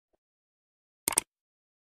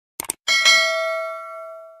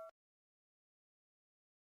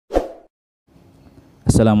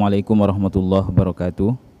Assalamualaikum warahmatullahi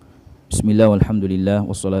wabarakatuh. Bismillah walhamdulillah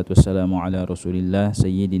wassalatu wassalamu ala rasulillah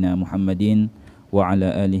Sayyidina Muhammadin wa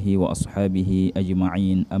ala alihi wa ashabihi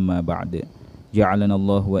ajma'in amma ba'd. Ja'alana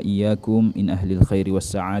Allah wa iyyakum min ahlil khairi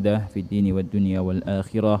was sa'adah fid dini wad dunya wal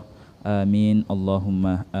akhirah. Amin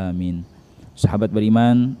Allahumma amin. Sahabat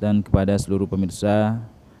beriman dan kepada seluruh pemirsa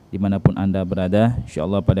dimanapun anda berada,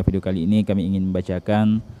 insyaallah pada video kali ini kami ingin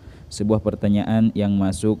membacakan sebuah pertanyaan yang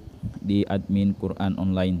masuk di admin Quran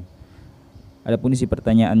online. Adapun isi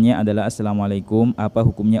pertanyaannya adalah Assalamualaikum, apa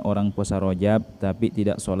hukumnya orang puasa Rajab tapi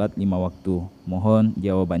tidak sholat 5 waktu? Mohon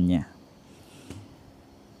jawabannya.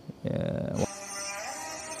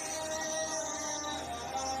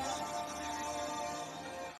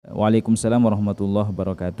 Waalaikumsalam warahmatullahi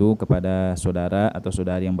wabarakatuh. Kepada saudara atau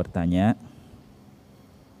saudari yang bertanya,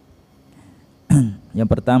 yang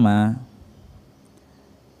pertama,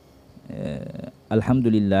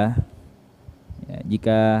 alhamdulillah ya,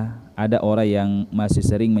 jika ada orang yang masih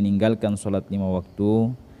sering meninggalkan sholat 5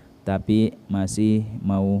 waktu tapi masih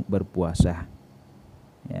mau berpuasa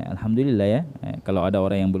ya, alhamdulillah ya. Kalau ada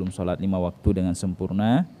orang yang belum sholat 5 waktu dengan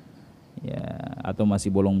sempurna ya, atau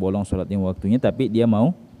masih bolong-bolong sholat 5 waktunya tapi dia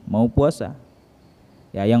mau puasa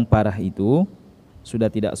ya, yang parah itu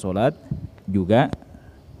sudah tidak sholat juga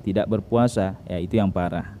tidak berpuasa ya, itu yang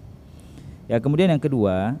parah ya. Kemudian yang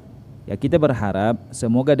kedua ya, kita berharap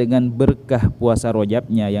semoga dengan berkah puasa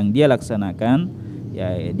Rajabnya yang dia laksanakan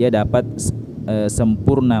ya, dia dapat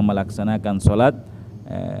sempurna melaksanakan sholat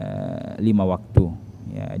 5 waktu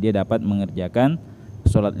ya, dia dapat mengerjakan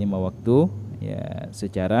sholat 5 waktu ya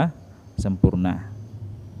secara sempurna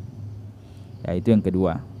ya, itu yang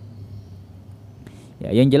kedua ya.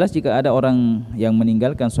 Yang jelas jika ada orang yang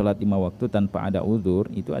meninggalkan sholat 5 waktu tanpa ada uzur,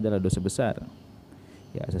 itu adalah dosa besar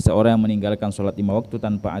ya. Seseorang yang meninggalkan sholat 5 waktu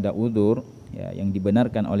tanpa ada uzur ya, yang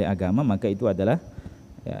dibenarkan oleh agama, maka itu adalah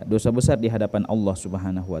ya, dosa besar di hadapan Allah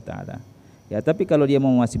Subhanahu wa taala ya. Tapi kalau dia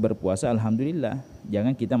mau masih berpuasa, alhamdulillah,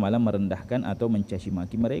 jangan kita malah merendahkan atau mencaci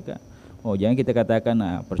maki mereka. Oh, jangan kita katakan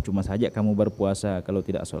percuma saja kamu berpuasa kalau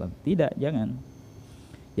tidak sholat. Tidak, jangan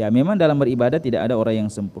ya. Memang dalam beribadah tidak ada orang yang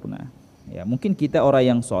sempurna ya. Mungkin kita orang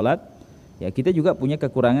yang sholat ya, kita juga punya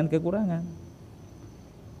kekurangan-kekurangan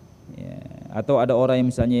ya. Atau ada orang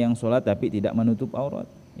yang misalnya yang sholat tapi tidak menutup aurat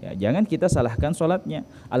ya, jangan kita salahkan sholatnya.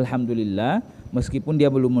 Alhamdulillah, meskipun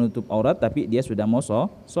dia belum menutup aurat tapi dia sudah mau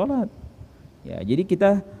sholat ya. Jadi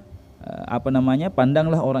kita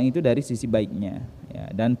pandanglah orang itu dari sisi baiknya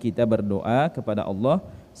ya, dan kita berdoa kepada Allah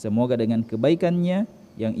semoga dengan kebaikannya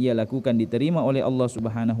yang ia lakukan diterima oleh Allah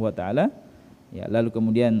Subhanahu wa taala ya, lalu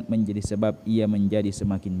kemudian menjadi sebab ia menjadi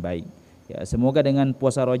semakin baik ya. Semoga dengan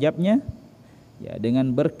puasa Rajabnya ya, dengan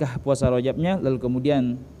berkah puasa Rajabnya, lalu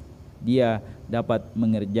kemudian dia dapat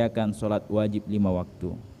mengerjakan sholat wajib 5 waktu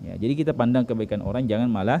ya. Jadi kita pandang kebaikan orang, jangan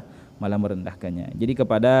malah merendahkannya. Jadi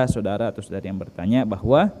kepada saudara atau saudari yang bertanya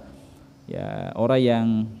bahwa ya, orang yang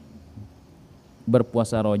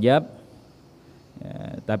berpuasa Rajab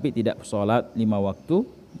ya, tapi tidak sholat 5 waktu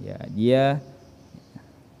ya, dia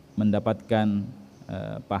mendapatkan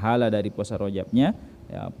pahala dari puasa Rajabnya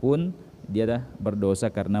ya, pun dia dah berdosa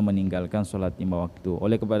karena meninggalkan sholat 5 waktu.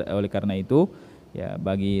 Oleh karena itu ya,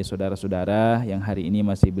 bagi saudara-saudara yang hari ini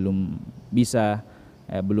masih belum bisa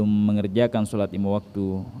belum mengerjakan sholat 5 waktu,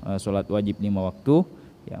 sholat wajib 5 waktu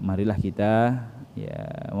ya, marilah kita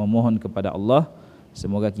ya memohon kepada Allah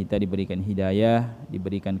semoga kita diberikan hidayah,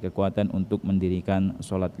 diberikan kekuatan untuk mendirikan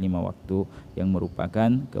sholat 5 waktu yang merupakan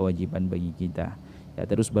kewajiban bagi kita ya.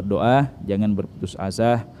 Terus berdoa, jangan berputus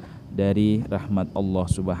asa dari rahmat Allah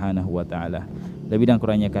Subhanahu wa taala. Lebih dan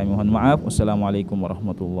kurangnya kami mohon maaf. Wassalamualaikum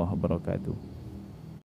warahmatullahi wabarakatuh.